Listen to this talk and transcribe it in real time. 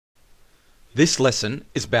This lesson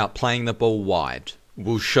is about playing the ball wide.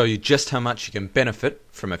 We'll show you just how much you can benefit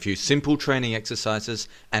from a few simple training exercises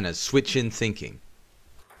and a switch in thinking.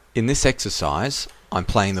 In this exercise, I'm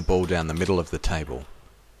playing the ball down the middle of the table.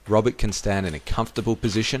 Robert can stand in a comfortable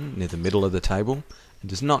position near the middle of the table and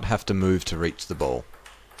does not have to move to reach the ball.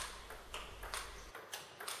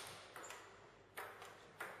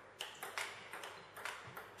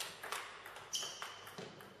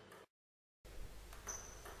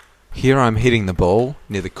 Here I'm hitting the ball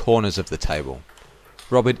near the corners of the table.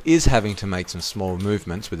 Robert is having to make some small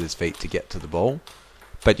movements with his feet to get to the ball,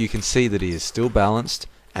 but you can see that he is still balanced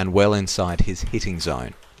and well inside his hitting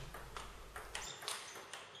zone.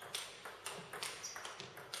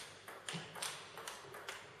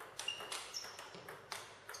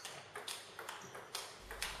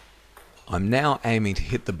 I'm now aiming to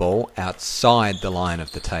hit the ball outside the line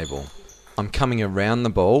of the table. I'm coming around the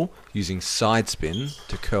ball using side spin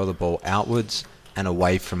to curl the ball outwards and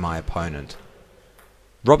away from my opponent.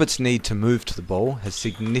 Robert's need to move to the ball has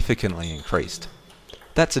significantly increased.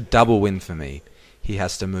 That's a double win for me. He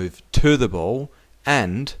has to move to the ball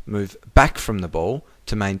and move back from the ball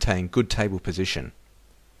to maintain good table position.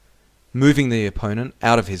 Moving the opponent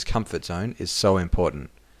out of his comfort zone is so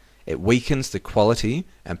important. It weakens the quality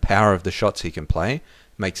and power of the shots he can play,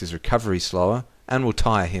 makes his recovery slower, and will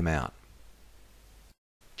tire him out.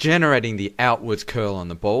 Generating the outwards curl on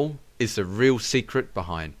the ball is the real secret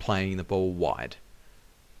behind playing the ball wide.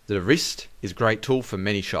 The wrist is a great tool for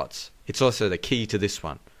many shots. It's also the key to this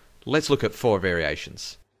one. Let's look at 4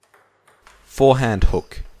 variations. Forehand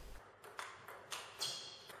hook.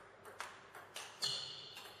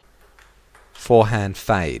 Forehand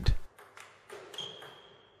fade.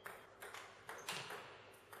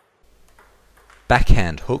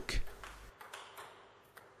 Backhand hook.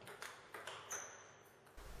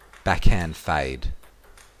 Backhand fade.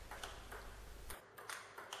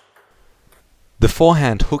 The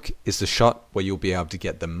forehand hook is the shot where you'll be able to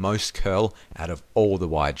get the most curl out of all the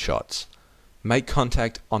wide shots. Make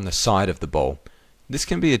contact on the side of the ball. This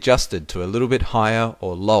can be adjusted to a little bit higher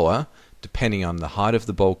or lower depending on the height of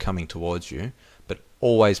the ball coming towards you, but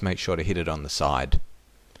always make sure to hit it on the side.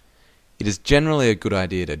 It is generally a good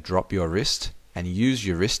idea to drop your wrist and use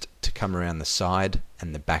your wrist to come around the side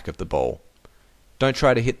and the back of the ball. Don't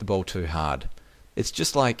try to hit the ball too hard. It's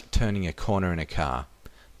just like turning a corner in a car.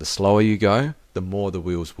 The slower you go, the more the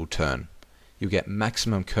wheels will turn. You'll get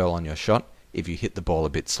maximum curl on your shot if you hit the ball a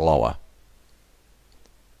bit slower.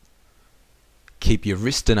 Keep your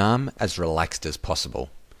wrist and arm as relaxed as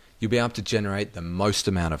possible. You'll be able to generate the most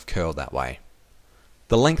amount of curl that way.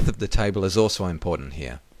 The length of the table is also important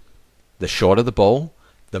here. The shorter the ball,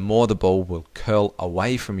 the more the ball will curl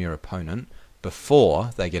away from your opponent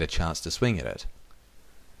before they get a chance to swing at it.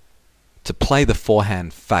 To play the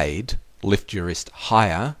forehand fade, lift your wrist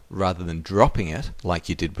higher rather than dropping it like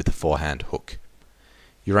you did with the forehand hook.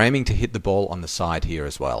 You're aiming to hit the ball on the side here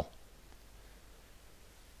as well.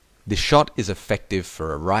 This shot is effective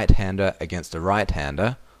for a right-hander against a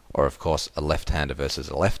right-hander, or of course a left-hander versus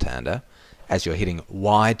a left-hander, as you're hitting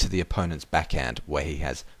wide to the opponent's backhand where he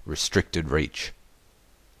has restricted reach.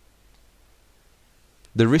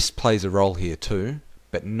 The wrist plays a role here too,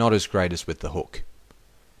 but not as great as with the hook.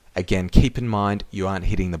 Again, keep in mind you aren't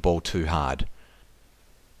hitting the ball too hard.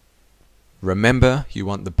 Remember, you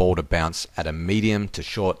want the ball to bounce at a medium to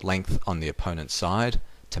short length on the opponent's side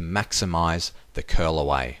to maximize the curl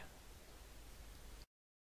away.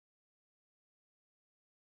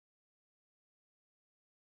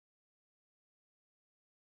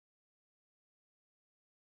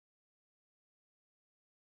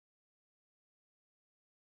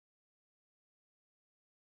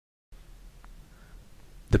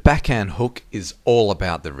 The backhand hook is all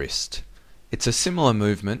about the wrist. It's a similar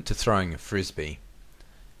movement to throwing a frisbee.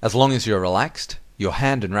 As long as you're relaxed, your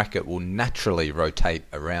hand and racket will naturally rotate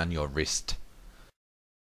around your wrist.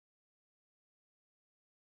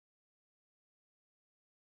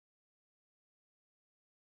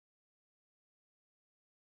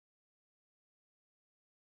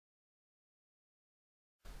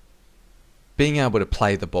 Being able to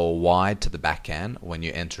play the ball wide to the backhand when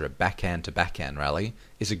you enter a backhand to backhand rally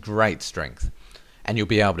is a great strength, and you'll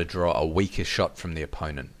be able to draw a weaker shot from the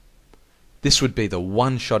opponent. This would be the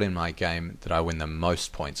one shot in my game that I win the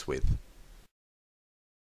most points with.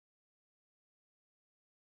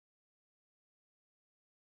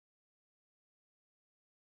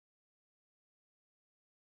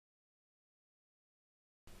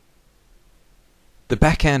 The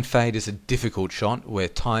backhand fade is a difficult shot where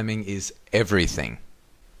timing is everything.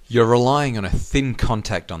 You're relying on a thin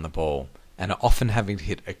contact on the ball, and are often having to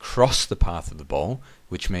hit across the path of the ball,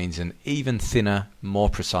 which means an even thinner, more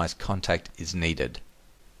precise contact is needed.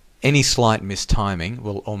 Any slight mistiming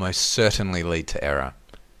will almost certainly lead to error.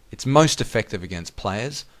 It's most effective against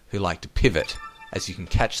players who like to pivot, as you can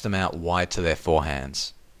catch them out wide to their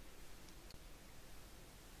forehands.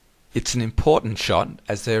 It's an important shot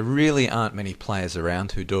as there really aren't many players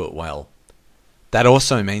around who do it well. That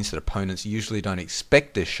also means that opponents usually don't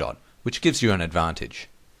expect this shot, which gives you an advantage.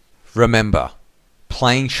 Remember,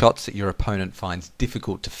 playing shots that your opponent finds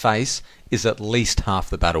difficult to face is at least half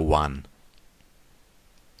the battle won.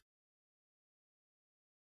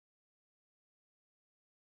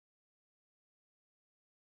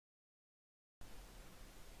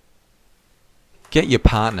 Get your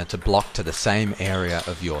partner to block to the same area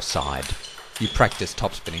of your side. You practice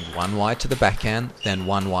topspinning one wide to the backhand, then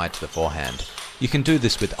one wide to the forehand. You can do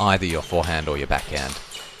this with either your forehand or your backhand.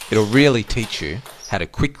 It'll really teach you how to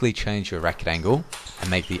quickly change your racket angle and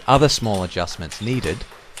make the other small adjustments needed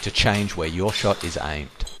to change where your shot is aimed.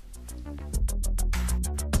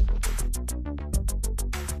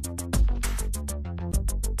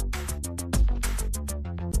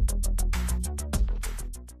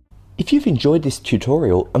 If you've enjoyed this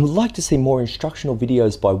tutorial and would like to see more instructional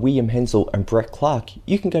videos by William Hensel and Clarke,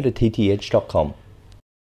 you can go to ttedge.com.